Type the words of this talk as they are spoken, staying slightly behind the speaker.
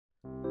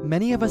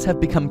Many of us have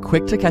become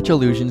quick to catch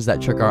illusions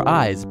that trick our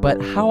eyes,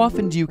 but how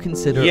often do you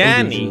consider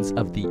illusions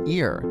of the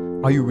ear?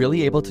 Are you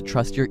really able to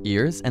trust your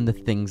ears and the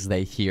things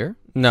they hear?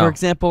 No. For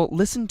example,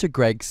 listen to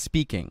Greg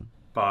speaking.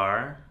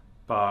 Bar,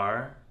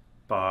 bar,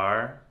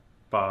 bar,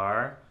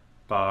 bar,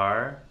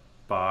 bar,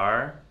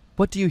 bar.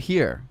 What do you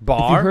hear?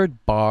 Bar? If you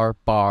heard bar,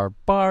 bar,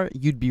 bar,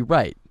 you'd be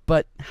right.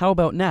 But how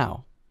about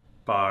now?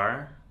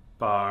 Bar,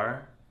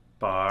 bar,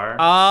 bar. Oh,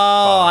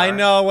 bar, I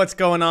know what's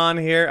going on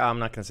here. I'm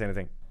not going to say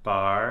anything.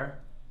 Bar,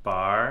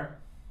 bar.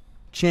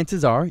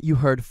 Chances are you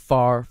heard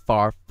far,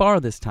 far, far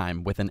this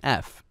time with an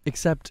F.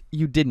 Except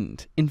you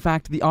didn't. In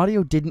fact, the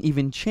audio didn't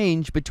even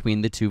change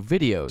between the two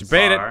videos.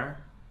 Debate it. Bar,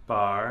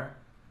 bar,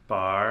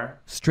 bar.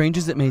 Strange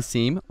as it may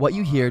seem, what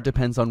you hear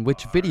depends on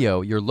which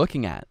video you're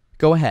looking at.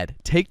 Go ahead,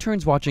 take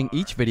turns watching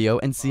each video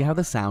and see how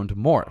the sound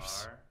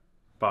morphs.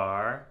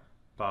 Bar,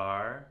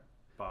 bar,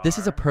 bar. This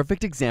is a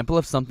perfect example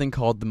of something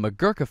called the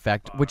McGurk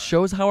effect, which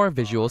shows how our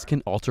visuals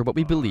can alter what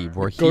we believe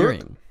we're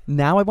hearing.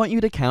 Now I want you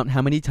to count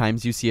how many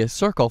times you see a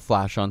circle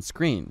flash on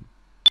screen.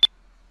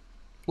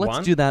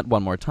 Let's do that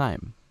one more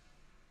time.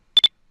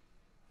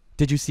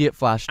 Did you see it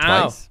flash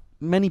twice?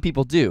 Many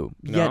people do.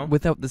 No. Yet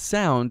without the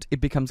sound, it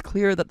becomes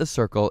clear that the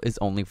circle is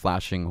only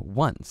flashing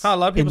once. Oh, a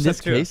lot of people In said this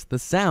too. case, the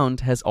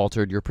sound has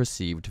altered your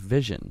perceived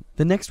vision.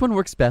 The next one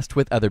works best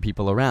with other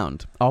people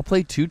around. I'll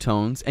play two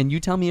tones, and you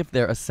tell me if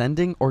they're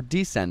ascending or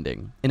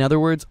descending. In other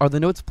words, are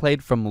the notes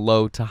played from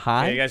low to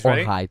high Okay, you guys or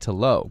ready? high to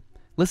low?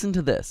 Listen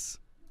to this.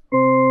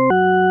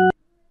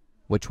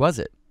 Which was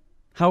it?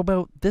 How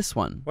about this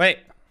one? Wait.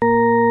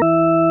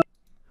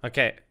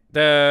 Okay.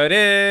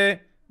 Da-da.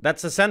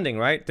 That's ascending,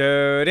 right?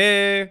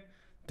 Da-da.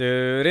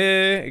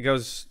 Da-da. It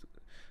goes,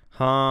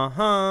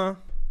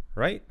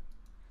 right?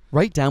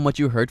 Write down what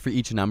you heard for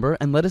each number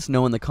and let us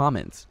know in the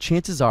comments.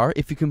 Chances are,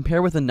 if you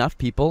compare with enough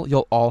people,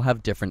 you'll all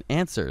have different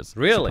answers.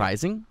 Really?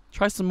 Surprising?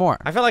 Try some more.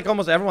 I feel like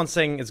almost everyone's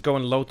saying it's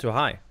going low to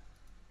high.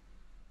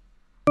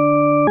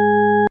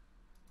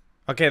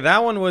 Okay,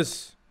 that one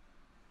was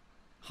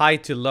high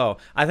to low.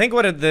 I think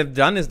what they've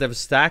done is they've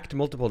stacked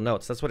multiple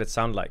notes. That's what it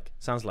sounds like.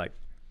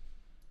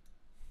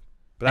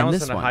 But that And one's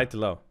this on a one? high to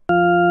low.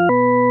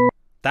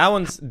 That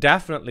one's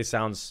definitely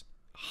sounds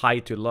high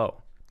to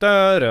low.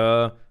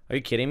 Da-da. Are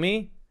you kidding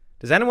me?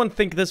 Does anyone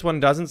think this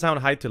one doesn't sound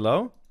high to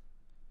low?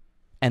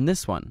 And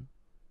this one.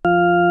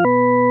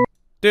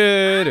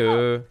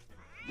 Da-da.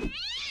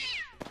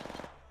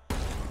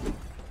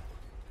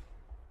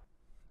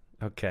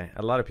 Okay,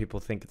 a lot of people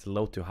think it's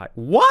low to high.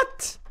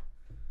 What?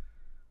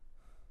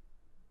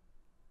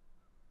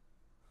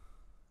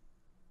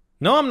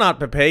 No, I'm not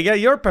Papega.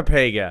 You're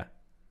Papega.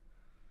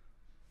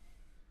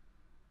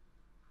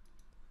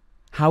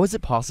 How is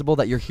it possible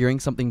that you're hearing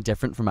something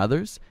different from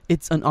others?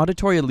 It's an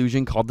auditory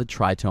illusion called the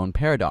tritone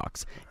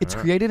paradox. It's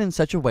created in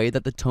such a way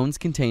that the tones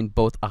contain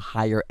both a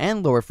higher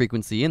and lower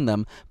frequency in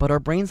them, but our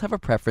brains have a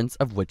preference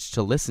of which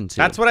to listen to.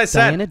 That's what I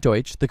said. Diana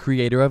Deutsch, the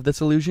creator of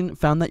this illusion,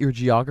 found that your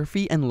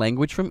geography and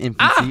language from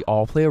infancy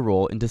all play a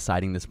role in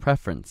deciding this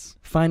preference.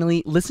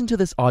 Finally, listen to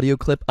this audio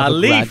clip of a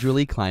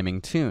gradually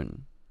climbing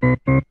tune. Oh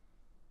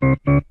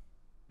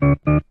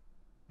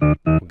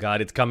God,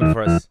 it's coming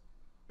for us.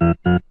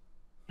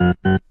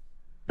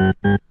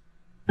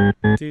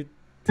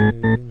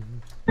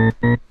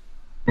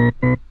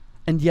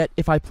 And yet,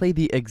 if I play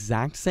the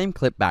exact same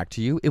clip back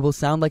to you, it will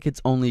sound like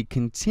it's only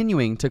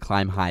continuing to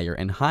climb higher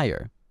and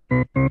higher.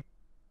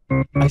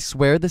 I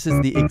swear this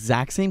is the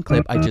exact same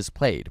clip I just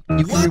played.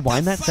 You can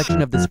rewind that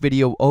section of this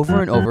video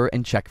over and over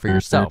and check for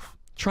yourself.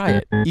 Try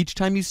it. Each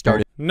time you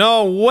start it.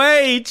 No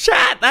way,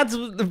 chat! That's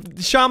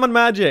shaman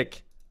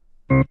magic.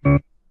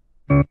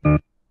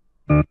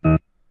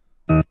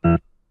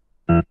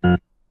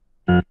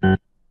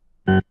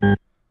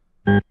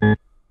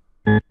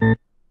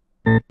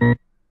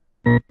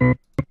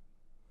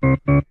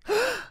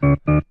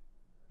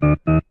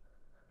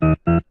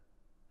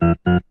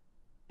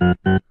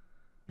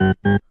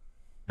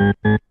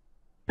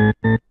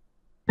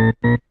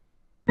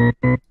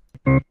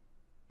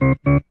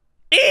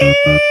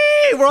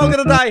 We're all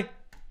gonna die. You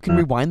can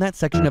rewind that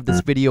section of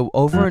this video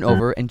over and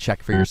over and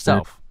check for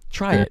yourself.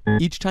 Try it.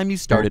 Each time you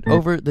start it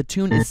over, the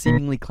tune is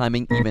seemingly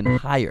climbing even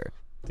higher.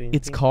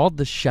 It's called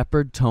the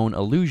shepherd tone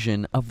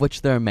illusion, of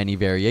which there are many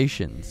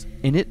variations.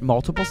 In it,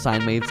 multiple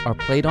sine waves are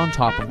played on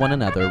top of one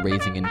another,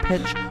 raising in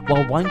pitch,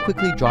 while one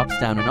quickly drops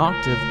down an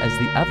octave as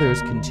the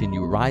others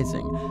continue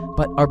rising.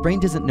 But our brain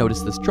doesn't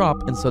notice this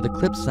drop, and so the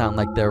clips sound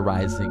like they're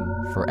rising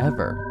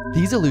forever.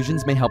 These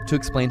illusions may help to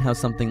explain how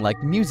something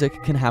like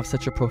music can have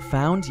such a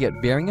profound yet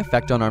varying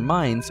effect on our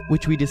minds,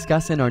 which we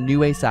discuss in our new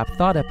ASAP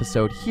Thought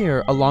episode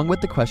here, along with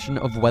the question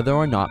of whether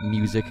or not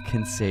music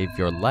can save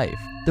your life.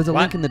 There's a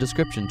link in the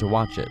description to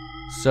watch it.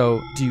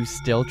 So, do you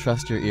still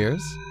trust your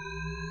ears?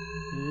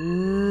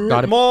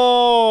 Got it.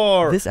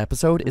 More! This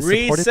episode is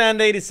supported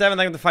Resend 87,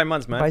 thank you for 5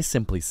 months, man. by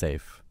Simply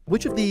Safe.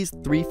 Which of these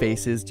three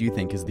faces do you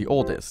think is the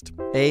oldest?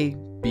 A,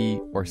 B,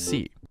 or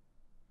C?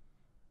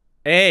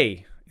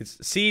 A.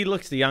 C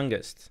looks the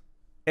youngest.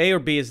 A or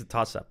B is the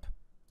toss-up.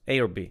 A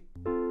or B.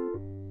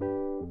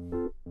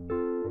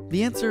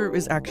 The answer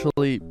is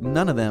actually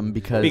none of them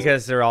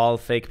Because they're all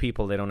fake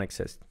people, they don't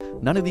exist.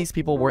 none of these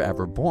people were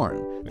ever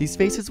born. These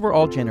faces were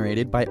all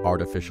generated by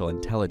artificial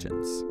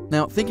intelligence.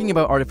 Now, thinking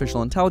about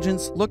artificial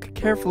intelligence, look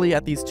carefully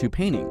at these two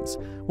paintings.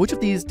 Which of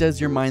these does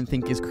your mind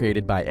think is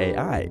created by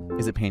AI?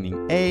 Is it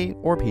painting A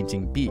or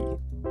painting B?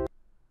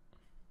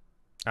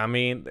 I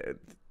mean,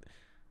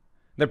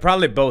 they're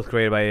probably both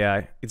created by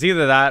AI. It's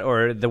either that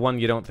or the one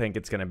you don't think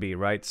it's gonna be,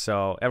 right?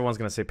 So everyone's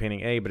gonna say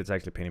painting A, but it's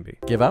actually painting B.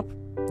 Give up?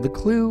 The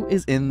clue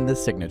is in the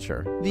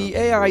signature. The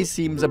AI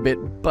seems a bit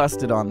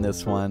busted on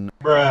this one,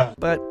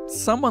 but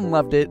someone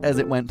loved it as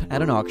it went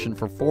at an auction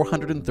for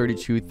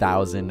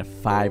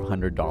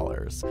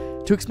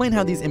 $432,500. To explain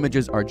how these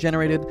images are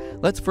generated,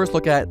 let's first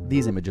look at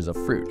these images of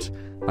fruit.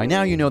 By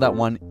now you know that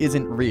one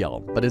isn't real,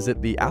 but is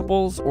it the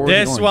apples or the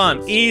This one,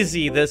 oranges?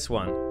 easy this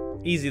one.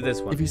 Easy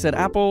this one. If you said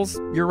apples,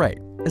 you're right.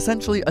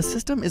 Essentially, a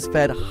system is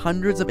fed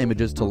hundreds of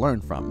images to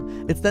learn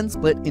from. It's then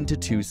split into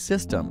two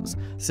systems.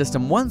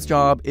 System 1's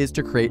job is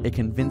to create a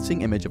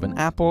convincing image of an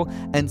apple,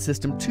 and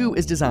System 2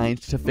 is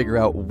designed to figure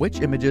out which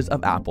images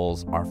of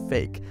apples are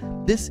fake.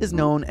 This is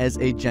known as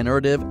a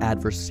generative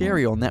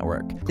adversarial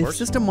network. If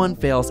System 1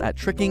 fails at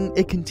tricking,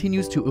 it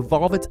continues to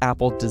evolve its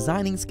apple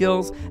designing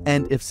skills,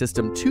 and if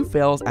System 2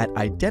 fails at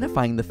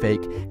identifying the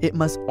fake, it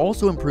must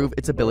also improve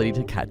its ability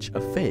to catch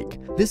a fake.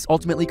 This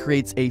ultimately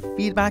creates a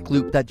feedback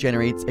loop that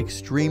generates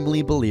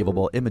extremely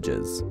believable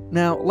images.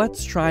 Now,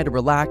 let's try to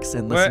relax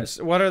and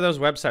listen What are those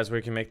websites where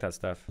you can make that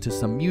stuff? to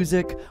some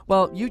music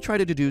while you try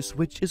to deduce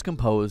which is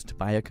composed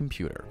by a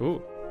computer.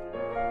 Ooh.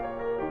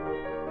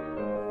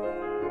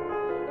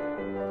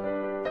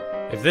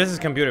 If this is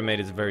computer made,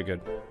 it's very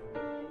good.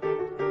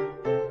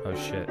 Oh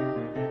shit.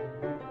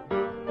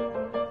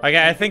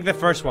 Okay, I think the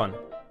first one.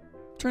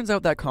 Turns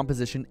out that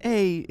composition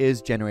A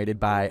is generated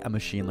by a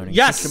machine learning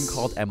Yes! system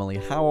called Emily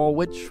Howell,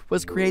 which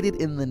was created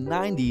in the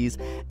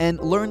 90s and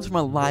learns from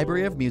a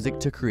library of music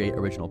to create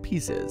original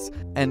pieces.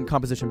 And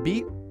composition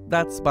B,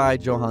 that's by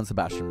Johann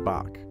Sebastian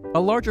Bach. A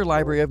larger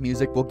library of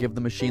music will give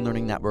the machine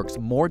learning networks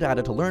more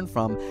data to learn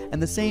from,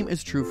 and the same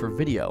is true for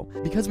video.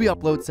 Because we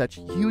upload such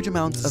huge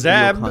amounts of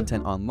video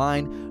content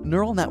online,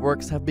 neural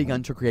networks have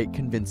begun to create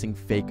convincing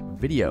fake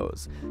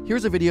videos.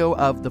 Here's a video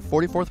of the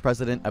 44th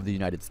President of the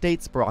United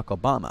States, Barack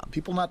Obama.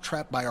 People not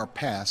trapped by our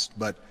past,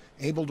 but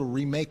able to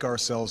remake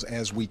ourselves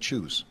as we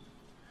choose.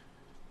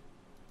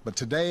 But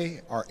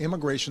today, our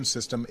immigration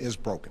system is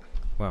broken.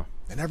 Wow.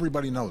 And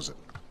everybody knows it.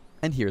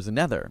 And here's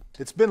another.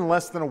 It's been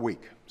less than a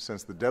week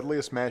since the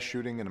deadliest mass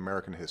shooting in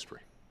American history.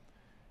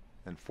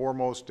 And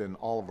foremost in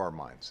all of our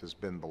minds has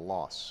been the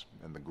loss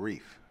and the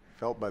grief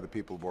felt by the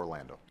people of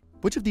Orlando.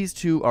 Which of these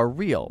two are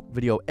real,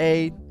 video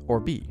A or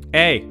B?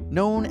 A.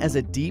 Known as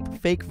a deep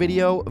fake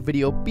video,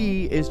 video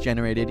B is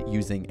generated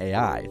using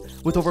AI.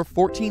 With over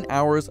 14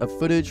 hours of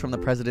footage from the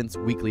president's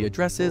weekly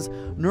addresses,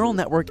 neural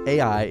network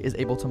AI is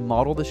able to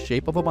model the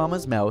shape of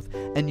Obama's mouth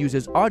and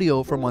uses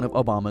audio from one of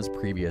Obama's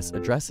previous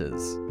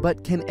addresses.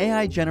 But can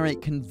AI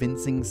generate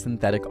convincing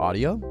synthetic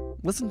audio?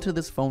 Listen to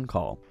this phone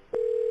call.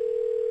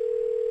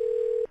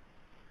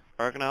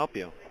 How can I help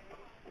you?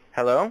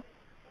 Hello?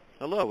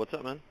 Hello, what's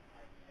up, man?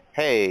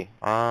 Hey,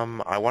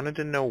 I wanted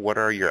to know what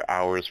are your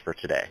hours for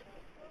today?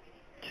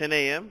 10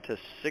 a.m. to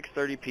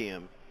 6:30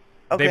 p.m.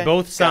 Okay, They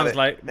both got sound it.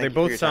 like Thank you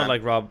for your time.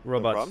 robots.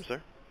 No problem,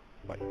 sir.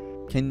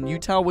 Can you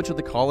tell which of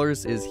the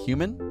callers is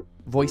human?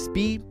 Voice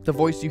B, the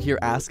voice you hear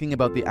asking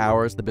about the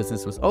hours the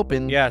business was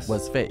open, Yes.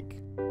 was fake.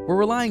 We're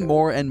relying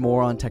more and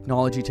more on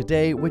technology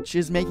today, which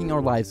is making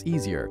our lives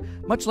easier.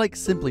 Much like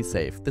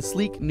SimpliSafe, the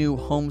sleek new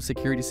home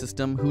security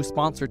system who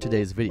sponsored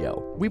today's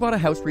video. We bought a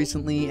house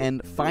recently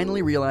and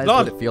finally realized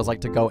what it feels like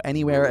to go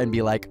anywhere and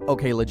be like,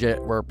 okay,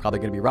 legit, we're probably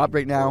gonna be robbed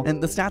right now.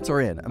 And the stats are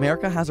in.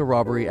 America has a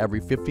robbery every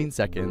 15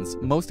 seconds,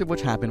 most of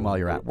which happen while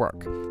you're at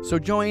work. So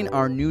join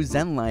our new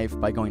Zen life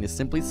by going to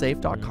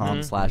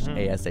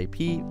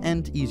simplysafe.com/ASAP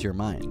and ease your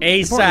mind.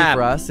 ASAP. Importantly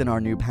for us in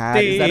our new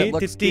pad is that it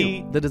looks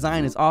cute. The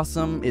design is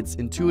awesome, it's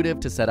intuitive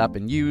to set up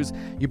and use,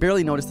 you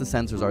barely notice the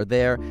sensors are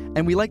there,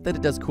 and we like that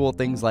it does cool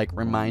things like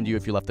remind you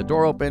if you left the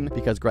door open,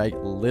 because Greg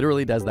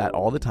literally does that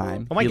all the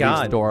time. Oh my He leaves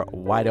God. the door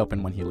wide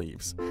open when he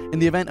leaves. In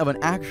the event of an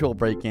actual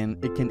break-in,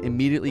 it can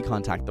immediately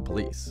contact the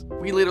police.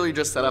 We literally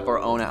just set up our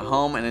own at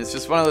home, and it's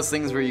just one of those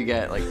things where you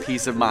get like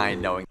peace of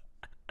mind knowing.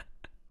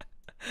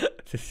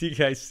 Did you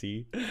guys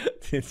see?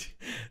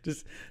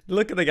 Just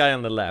look at the guy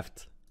on the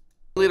left.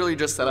 Literally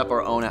just set up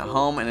our own at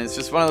home, and it's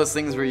just one of those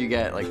things where you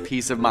get like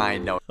peace of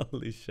mind knowing.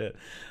 Holy shit.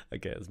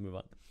 Okay, let's move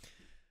on.